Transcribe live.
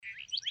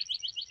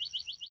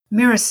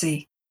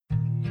Miracy.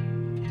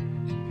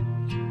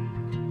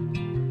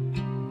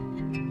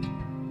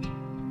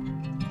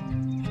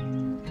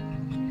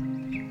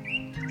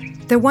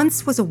 There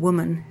once was a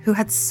woman who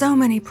had so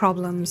many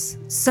problems,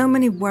 so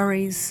many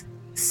worries,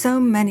 so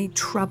many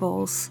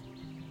troubles,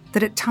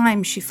 that at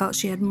times she felt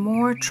she had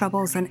more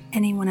troubles than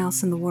anyone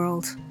else in the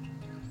world.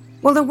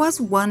 Well, there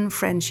was one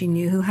friend she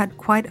knew who had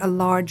quite a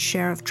large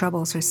share of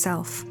troubles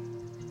herself,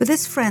 but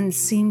this friend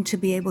seemed to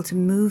be able to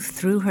move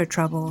through her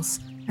troubles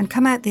and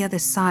come out the other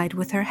side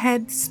with her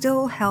head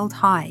still held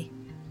high.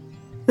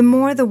 The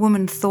more the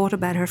woman thought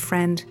about her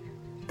friend,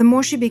 the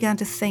more she began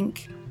to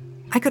think,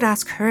 I could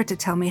ask her to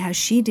tell me how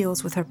she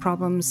deals with her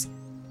problems,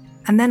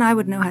 and then I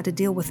would know how to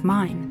deal with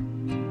mine.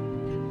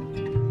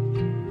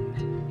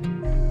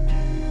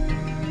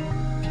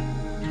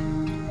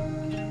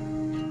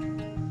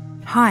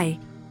 Hi,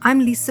 I'm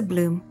Lisa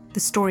Bloom, the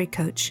story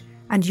coach,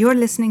 and you're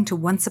listening to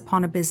Once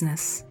Upon a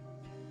Business.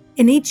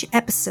 In each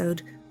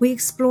episode, we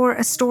explore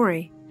a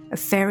story, a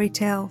fairy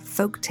tale,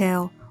 folk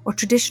tale, or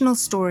traditional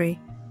story,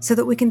 so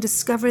that we can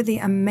discover the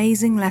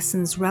amazing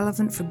lessons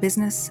relevant for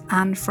business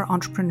and for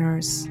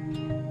entrepreneurs.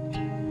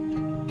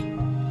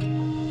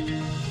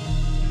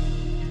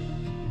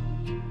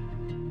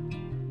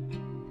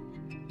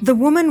 The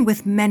woman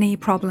with many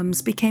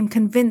problems became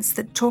convinced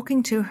that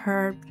talking to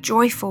her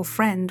joyful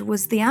friend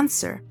was the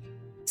answer.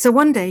 So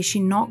one day she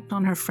knocked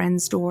on her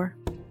friend's door.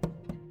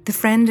 The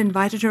friend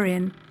invited her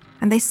in,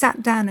 and they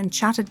sat down and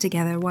chatted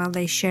together while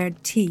they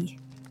shared tea.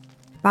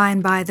 By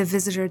and by, the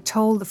visitor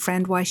told the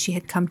friend why she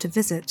had come to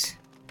visit.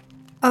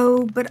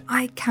 "Oh, but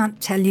I can't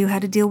tell you how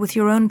to deal with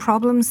your own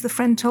problems," the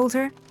friend told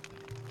her.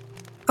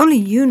 "Only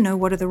you know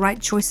what are the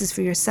right choices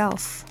for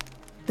yourself."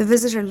 The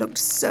visitor looked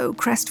so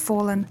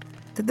crestfallen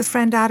that the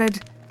friend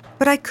added,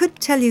 "But I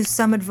could tell you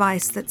some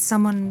advice that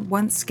someone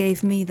once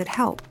gave me that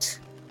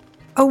helped."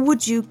 "Oh,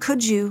 would you?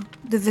 Could you?"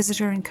 the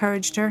visitor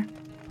encouraged her.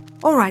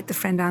 "All right," the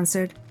friend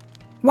answered.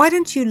 "Why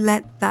don't you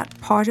let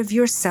that part of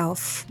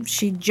yourself,"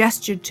 she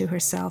gestured to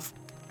herself,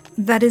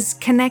 "that is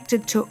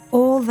connected to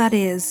all that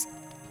is,"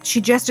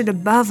 she gestured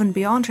above and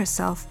beyond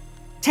herself,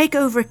 "take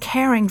over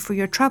caring for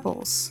your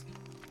troubles?"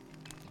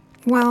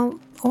 Well,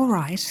 all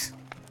right.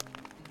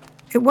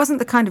 It wasn't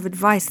the kind of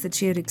advice that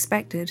she had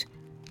expected.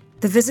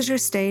 The visitor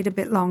stayed a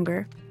bit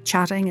longer,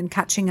 chatting and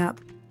catching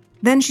up.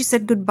 Then she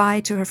said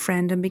goodbye to her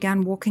friend and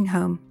began walking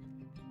home.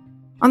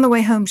 On the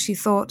way home, she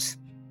thought,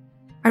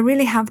 I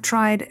really have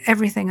tried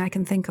everything I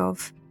can think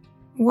of.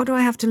 What do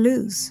I have to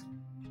lose?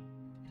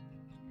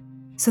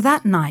 So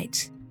that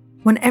night,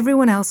 when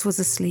everyone else was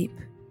asleep,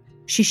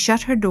 she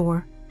shut her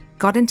door,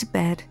 got into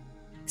bed,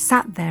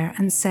 sat there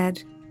and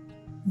said,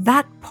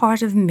 "That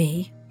part of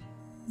me,"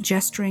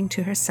 gesturing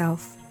to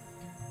herself,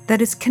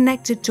 "that is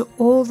connected to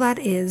all that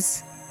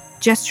is,"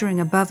 gesturing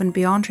above and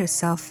beyond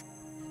herself,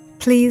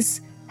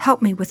 "please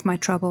help me with my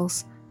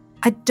troubles.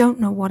 I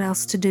don't know what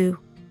else to do."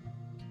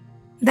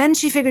 Then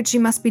she figured she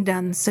must be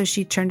done, so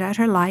she turned out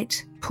her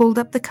light, pulled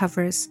up the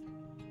covers,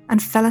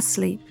 and fell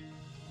asleep.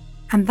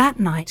 And that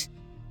night,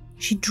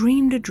 she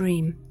dreamed a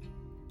dream.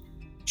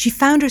 She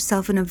found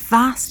herself in a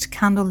vast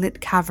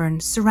candlelit cavern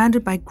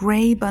surrounded by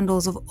grey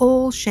bundles of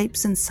all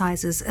shapes and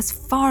sizes as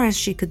far as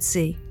she could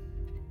see.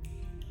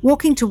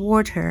 Walking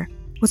toward her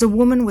was a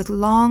woman with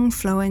long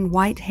flowing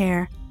white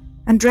hair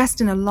and dressed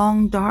in a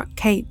long dark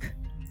cape.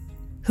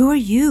 "Who are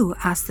you?"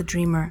 asked the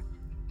dreamer.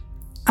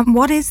 "And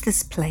what is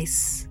this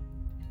place?"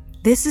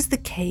 "This is the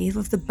cave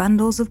of the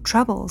bundles of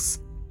troubles,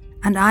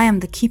 and I am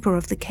the keeper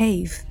of the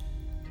cave."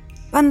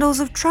 "Bundles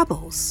of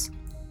troubles?"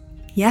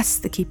 "Yes,"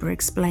 the keeper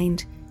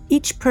explained.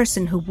 "Each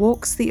person who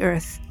walks the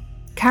earth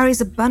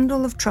carries a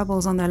bundle of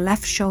troubles on their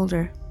left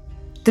shoulder."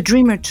 The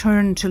dreamer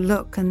turned to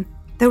look, and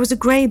there was a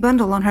grey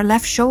bundle on her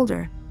left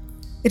shoulder.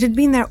 It had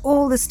been there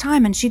all this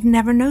time, and she'd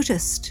never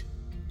noticed.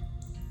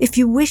 "If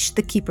you wish,"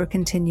 the keeper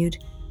continued,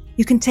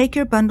 "you can take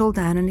your bundle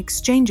down and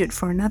exchange it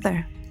for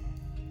another."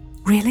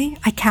 "Really?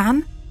 I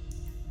can?"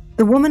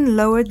 The woman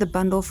lowered the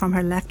bundle from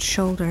her left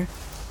shoulder.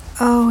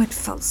 Oh, it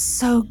felt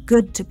so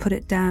good to put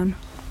it down.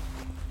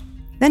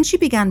 Then she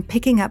began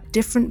picking up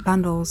different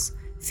bundles,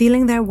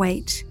 feeling their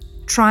weight,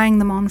 trying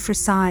them on for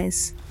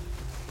size.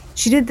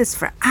 She did this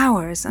for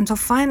hours until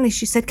finally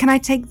she said, "Can I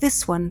take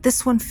this one?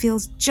 This one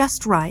feels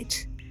just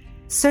right."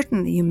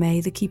 "Certainly you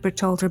may," the keeper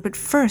told her, "but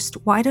first,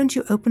 why don't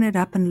you open it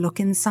up and look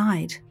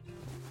inside?"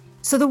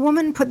 So the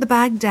woman put the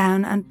bag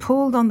down and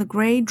pulled on the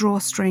grey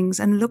drawstrings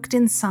and looked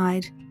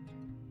inside.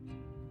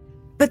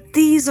 "But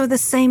these are the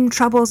same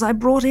troubles I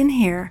brought in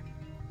here."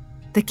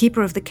 The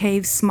keeper of the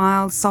cave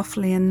smiled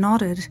softly and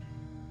nodded.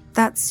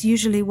 "That's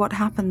usually what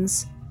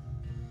happens.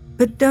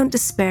 But don't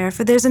despair,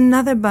 for there's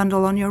another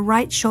bundle on your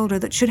right shoulder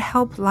that should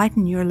help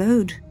lighten your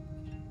load."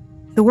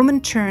 The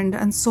woman turned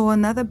and saw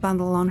another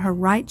bundle on her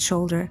right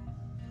shoulder.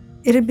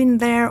 It had been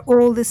there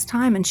all this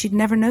time and she'd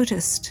never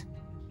noticed.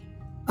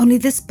 Only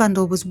this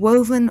bundle was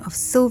woven of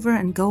silver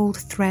and gold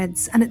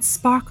threads, and it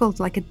sparkled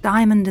like a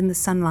diamond in the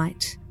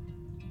sunlight.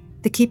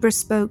 The keeper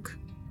spoke.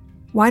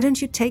 "Why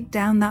don't you take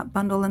down that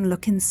bundle and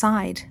look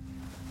inside?"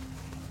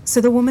 So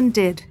the woman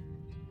did.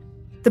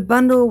 The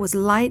bundle was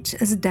light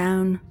as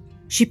down.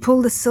 She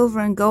pulled the silver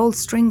and gold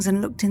strings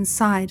and looked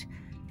inside,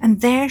 and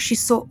there she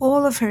saw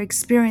all of her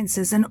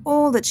experiences and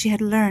all that she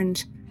had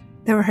learned.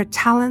 There were her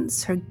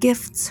talents, her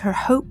gifts, her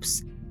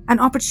hopes, and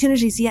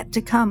opportunities yet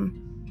to come.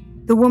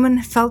 The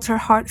woman felt her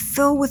heart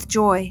fill with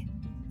joy,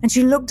 and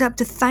she looked up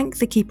to thank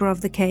the keeper of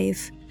the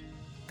cave.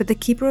 But the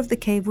keeper of the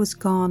cave was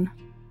gone.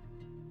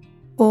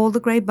 All the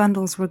grey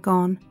bundles were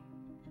gone.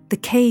 The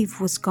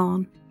cave was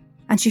gone,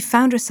 and she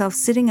found herself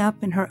sitting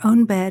up in her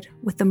own bed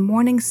with the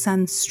morning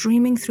sun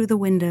streaming through the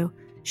window,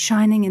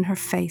 shining in her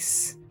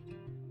face.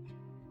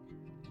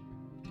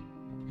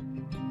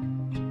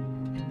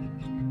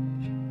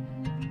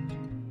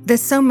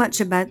 There's so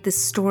much about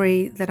this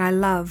story that I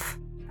love,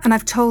 and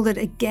I've told it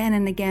again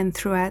and again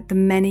throughout the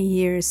many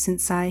years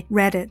since I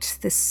read it,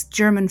 this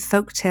German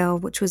folktale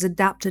which was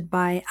adapted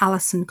by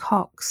Alison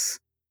Cox.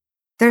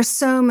 There are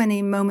so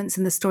many moments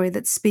in the story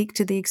that speak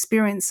to the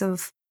experience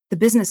of the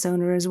business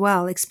owner as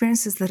well,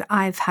 experiences that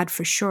I've had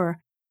for sure.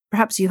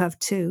 Perhaps you have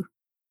too.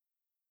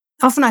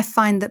 Often I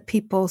find that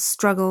people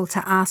struggle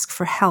to ask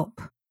for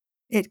help.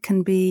 It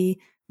can be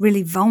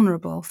really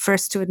vulnerable,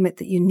 first to admit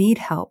that you need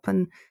help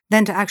and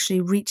then to actually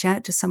reach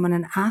out to someone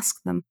and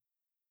ask them.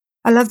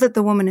 I love that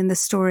the woman in the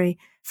story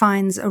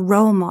finds a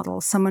role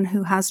model, someone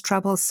who has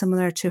troubles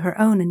similar to her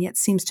own and yet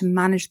seems to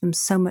manage them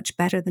so much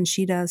better than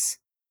she does.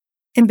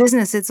 In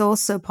business, it's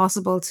also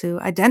possible to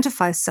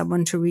identify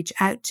someone to reach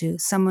out to,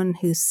 someone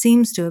who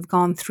seems to have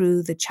gone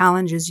through the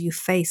challenges you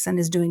face and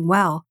is doing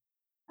well,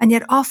 and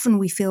yet often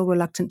we feel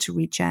reluctant to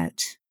reach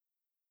out.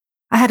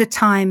 I had a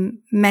time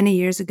many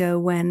years ago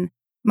when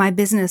my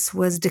business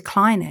was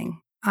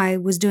declining. I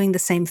was doing the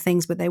same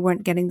things, but they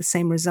weren't getting the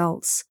same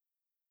results.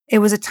 It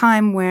was a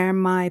time where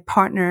my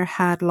partner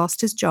had lost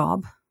his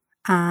job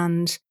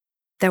and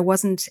there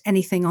wasn't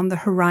anything on the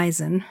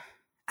horizon,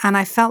 and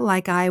I felt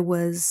like I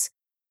was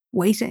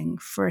waiting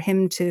for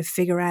him to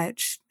figure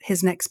out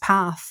his next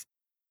path.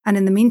 And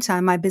in the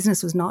meantime, my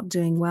business was not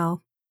doing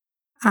well.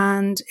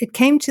 And it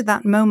came to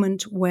that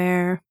moment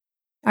where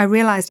I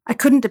realized I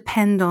couldn't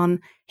depend on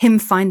him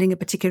finding a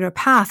particular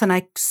path, and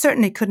I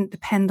certainly couldn't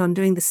depend on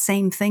doing the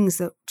same things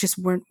that just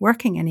weren't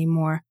working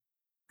anymore.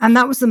 And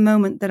that was the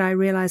moment that I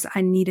realized I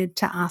needed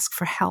to ask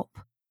for help.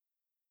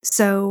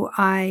 So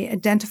I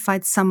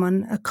identified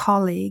someone, a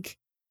colleague,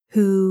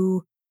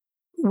 who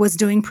was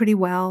doing pretty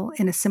well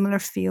in a similar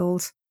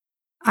field.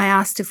 I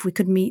asked if we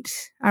could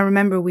meet. I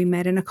remember we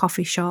met in a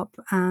coffee shop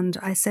and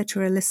I said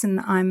to her, listen,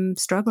 I'm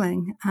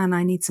struggling and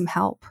I need some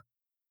help.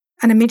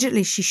 And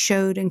immediately she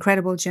showed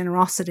incredible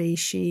generosity.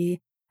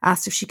 She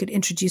asked if she could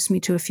introduce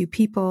me to a few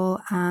people.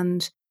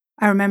 And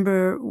I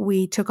remember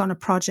we took on a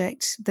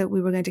project that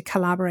we were going to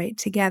collaborate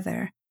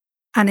together.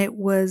 And it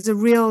was a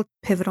real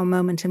pivotal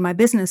moment in my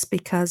business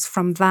because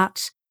from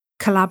that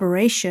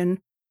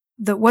collaboration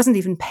that wasn't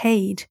even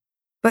paid,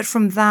 but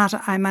from that,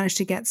 I managed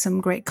to get some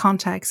great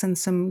contacts and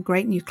some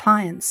great new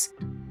clients.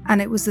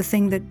 And it was the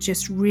thing that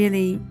just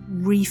really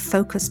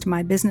refocused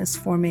my business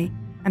for me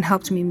and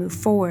helped me move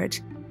forward.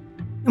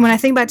 And when I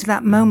think back to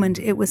that moment,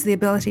 it was the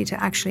ability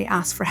to actually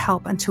ask for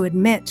help and to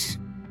admit,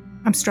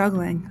 I'm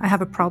struggling. I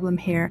have a problem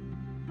here.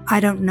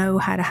 I don't know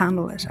how to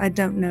handle it. I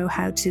don't know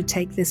how to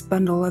take this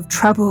bundle of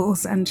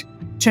troubles and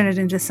turn it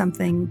into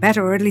something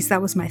better, or at least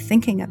that was my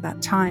thinking at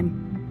that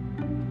time.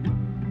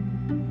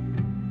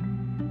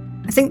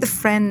 I think the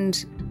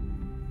friend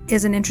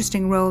is an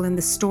interesting role in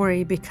the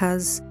story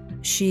because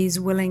she's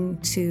willing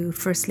to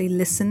firstly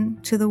listen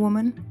to the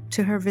woman,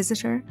 to her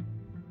visitor.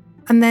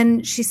 And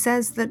then she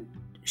says that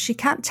she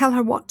can't tell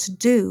her what to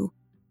do,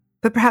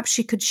 but perhaps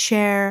she could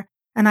share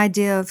an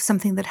idea of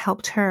something that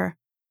helped her.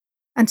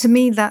 And to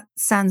me, that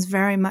sounds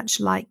very much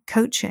like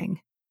coaching,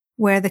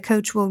 where the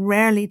coach will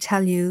rarely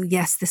tell you,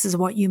 yes, this is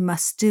what you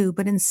must do,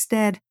 but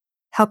instead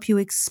help you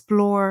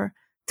explore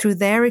through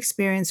their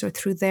experience or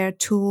through their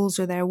tools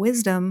or their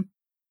wisdom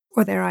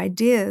or their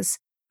ideas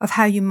of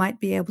how you might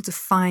be able to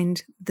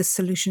find the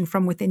solution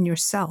from within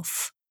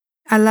yourself.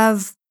 I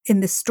love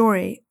in this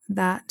story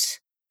that,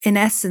 in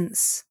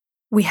essence,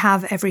 we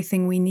have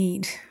everything we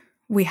need.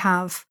 We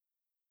have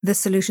the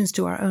solutions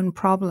to our own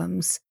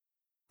problems,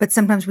 but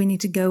sometimes we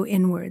need to go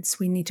inwards.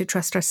 We need to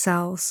trust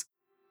ourselves.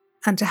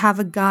 And to have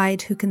a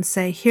guide who can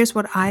say, here's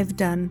what I've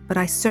done, but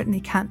I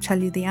certainly can't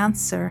tell you the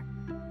answer,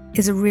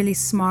 is a really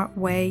smart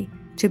way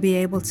to be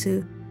able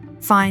to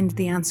find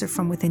the answer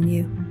from within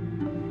you.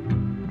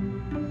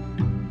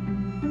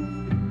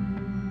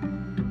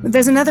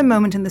 There's another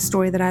moment in the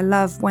story that I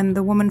love when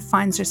the woman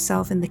finds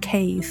herself in the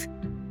cave.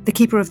 The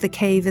keeper of the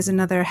cave is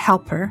another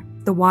helper,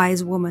 the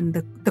wise woman,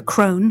 the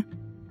crone,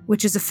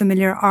 which is a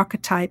familiar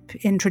archetype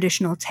in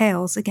traditional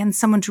tales. Again,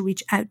 someone to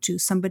reach out to,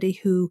 somebody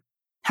who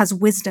has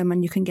wisdom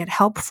and you can get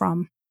help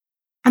from.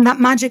 And that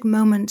magic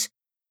moment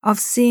of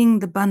seeing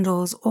the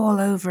bundles all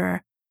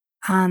over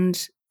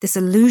and this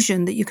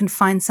illusion that you can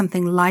find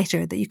something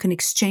lighter, that you can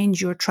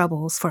exchange your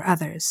troubles for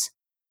others.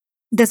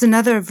 There's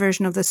another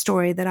version of the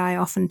story that I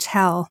often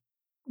tell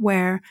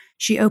where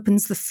she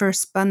opens the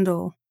first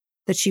bundle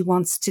that she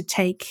wants to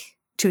take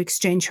to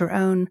exchange her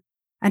own.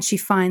 and she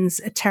finds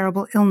a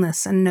terrible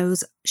illness and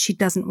knows she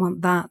doesn't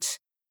want that.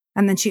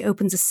 And then she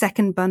opens a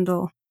second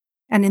bundle,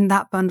 and in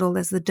that bundle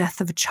there's the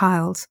death of a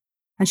child,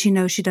 and she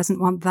knows she doesn't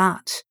want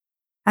that.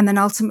 And then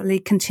ultimately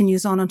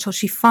continues on until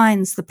she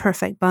finds the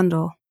perfect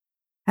bundle.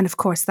 And of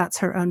course, that's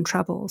her own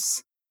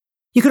troubles.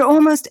 You could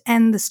almost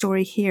end the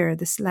story here,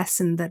 this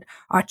lesson that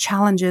our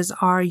challenges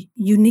are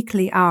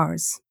uniquely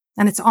ours,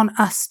 and it's on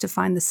us to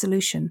find the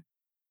solution.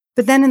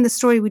 But then in the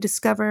story, we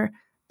discover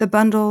the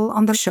bundle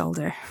on the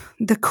shoulder,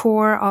 the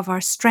core of our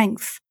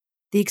strength,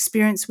 the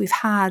experience we've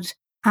had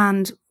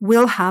and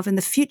will have in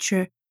the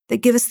future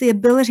that give us the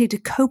ability to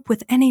cope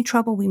with any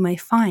trouble we may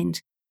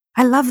find.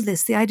 I love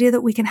this, the idea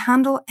that we can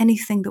handle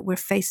anything that we're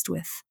faced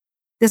with.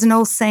 There's an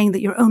old saying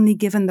that you're only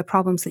given the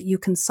problems that you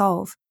can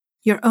solve.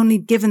 You're only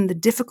given the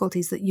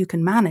difficulties that you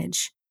can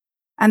manage.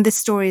 And this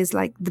story is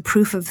like the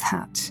proof of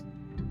that.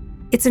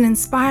 It's an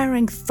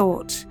inspiring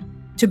thought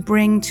to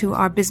bring to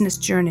our business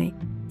journey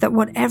that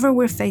whatever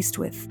we're faced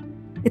with,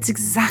 it's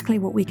exactly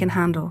what we can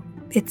handle.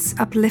 It's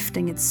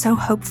uplifting. It's so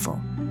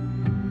hopeful.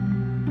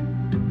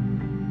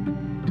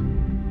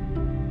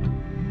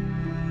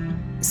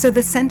 So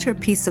the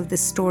centerpiece of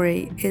this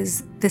story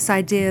is this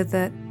idea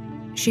that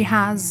she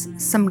has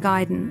some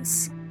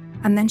guidance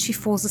and then she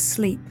falls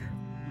asleep.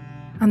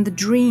 And the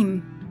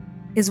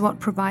dream is what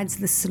provides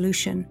the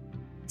solution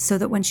so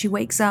that when she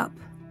wakes up,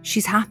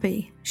 she's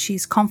happy,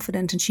 she's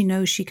confident, and she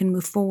knows she can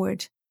move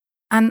forward.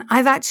 And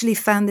I've actually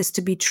found this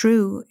to be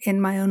true in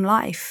my own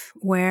life,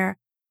 where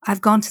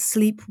I've gone to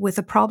sleep with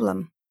a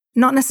problem,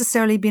 not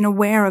necessarily being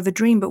aware of a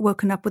dream, but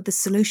woken up with the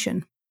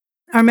solution.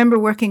 I remember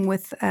working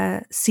with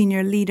a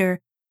senior leader,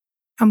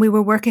 and we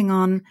were working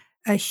on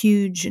a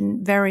huge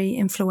and very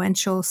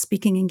influential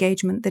speaking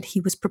engagement that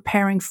he was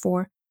preparing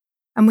for.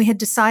 And we had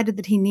decided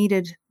that he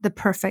needed the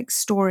perfect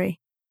story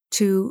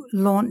to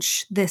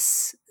launch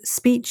this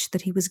speech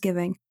that he was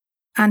giving.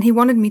 And he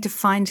wanted me to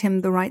find him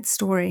the right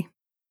story.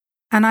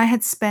 And I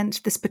had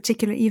spent this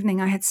particular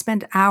evening, I had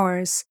spent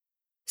hours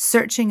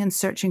searching and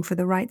searching for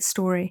the right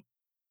story.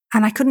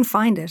 And I couldn't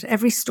find it.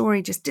 Every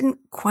story just didn't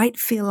quite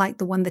feel like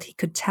the one that he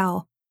could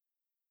tell.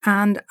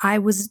 And I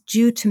was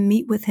due to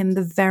meet with him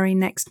the very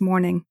next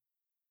morning.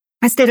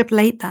 I stayed up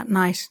late that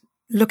night,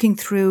 looking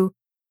through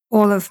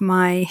all of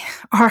my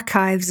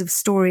archives of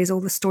stories, all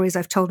the stories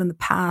I've told in the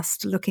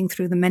past, looking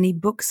through the many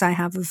books I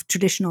have of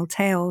traditional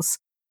tales.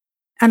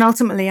 And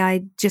ultimately,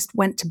 I just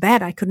went to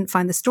bed. I couldn't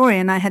find the story.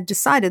 And I had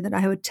decided that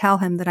I would tell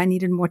him that I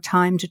needed more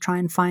time to try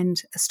and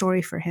find a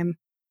story for him.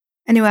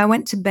 Anyway, I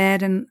went to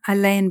bed and I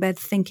lay in bed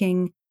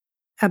thinking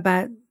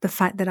about the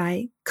fact that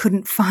I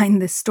couldn't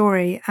find this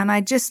story. And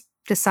I just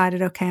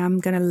decided, okay, I'm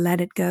going to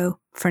let it go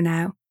for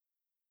now.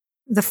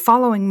 The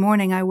following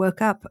morning, I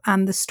woke up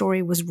and the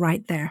story was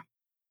right there.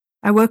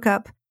 I woke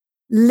up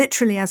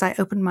literally as I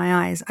opened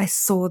my eyes, I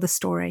saw the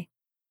story.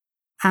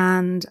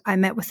 And I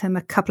met with him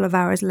a couple of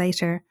hours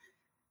later.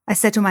 I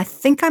said to him, I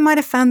think I might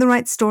have found the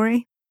right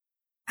story.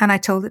 And I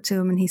told it to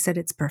him and he said,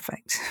 it's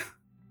perfect.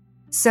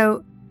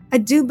 So I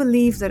do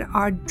believe that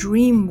our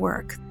dream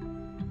work,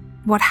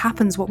 what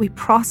happens, what we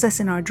process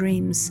in our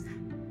dreams,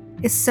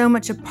 is so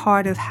much a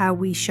part of how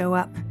we show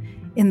up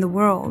in the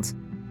world.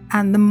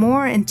 And the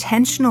more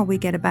intentional we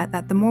get about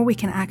that, the more we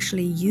can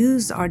actually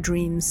use our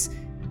dreams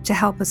to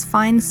help us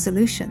find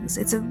solutions.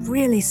 It's a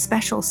really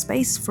special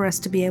space for us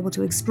to be able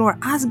to explore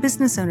as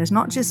business owners,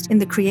 not just in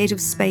the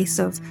creative space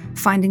of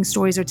finding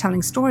stories or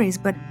telling stories,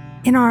 but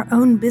in our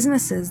own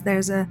businesses.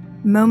 There's a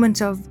moment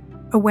of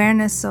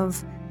awareness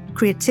of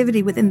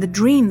creativity within the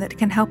dream that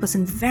can help us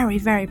in very,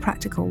 very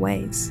practical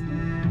ways.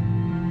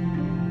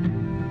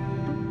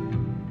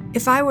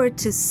 If I were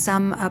to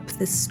sum up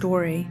this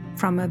story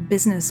from a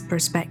business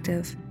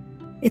perspective,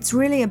 it's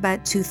really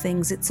about two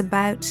things. It's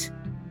about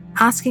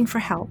asking for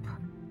help,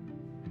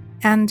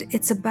 and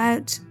it's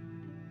about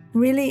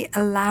really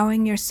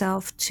allowing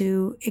yourself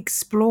to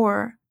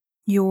explore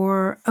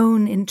your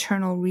own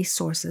internal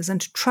resources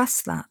and to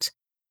trust that,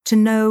 to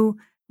know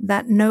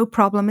that no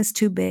problem is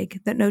too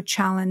big, that no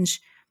challenge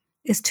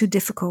is too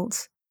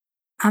difficult,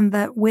 and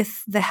that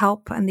with the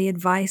help and the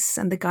advice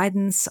and the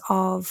guidance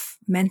of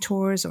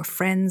mentors or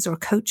friends or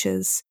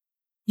coaches,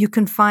 you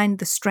can find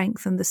the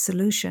strength and the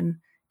solution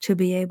to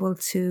be able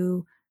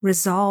to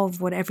resolve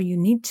whatever you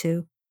need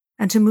to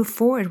and to move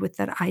forward with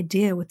that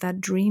idea, with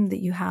that dream that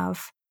you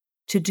have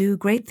to do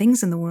great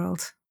things in the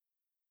world.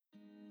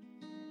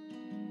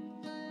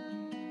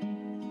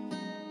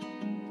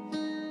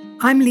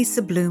 I'm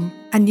Lisa Bloom,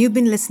 and you've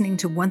been listening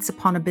to Once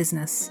Upon a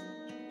Business.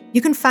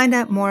 You can find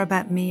out more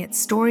about me at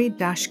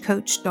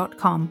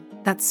story-coach.com.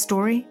 That's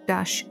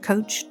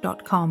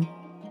story-coach.com.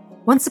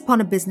 Once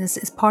Upon a Business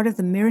is part of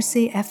the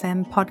Mirasee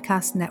FM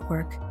podcast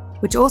network,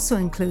 which also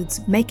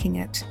includes Making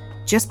It,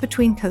 Just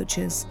Between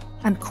Coaches,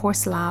 and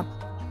Course Lab.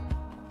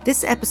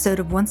 This episode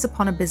of Once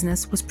Upon a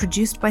Business was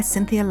produced by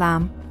Cynthia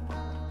Lamb.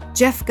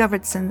 Jeff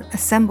Govertson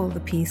assembled the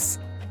piece.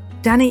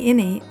 Danny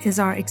Inney is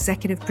our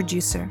executive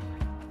producer.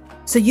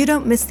 So you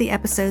don't miss the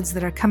episodes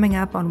that are coming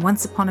up on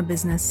Once Upon a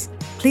Business,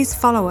 please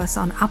follow us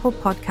on Apple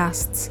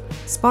Podcasts,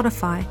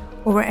 Spotify,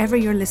 or wherever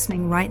you're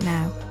listening right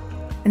now.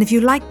 And if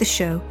you like the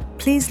show,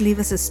 please leave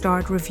us a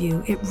starred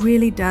review. It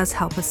really does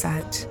help us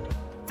out.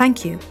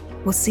 Thank you.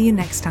 We'll see you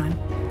next time.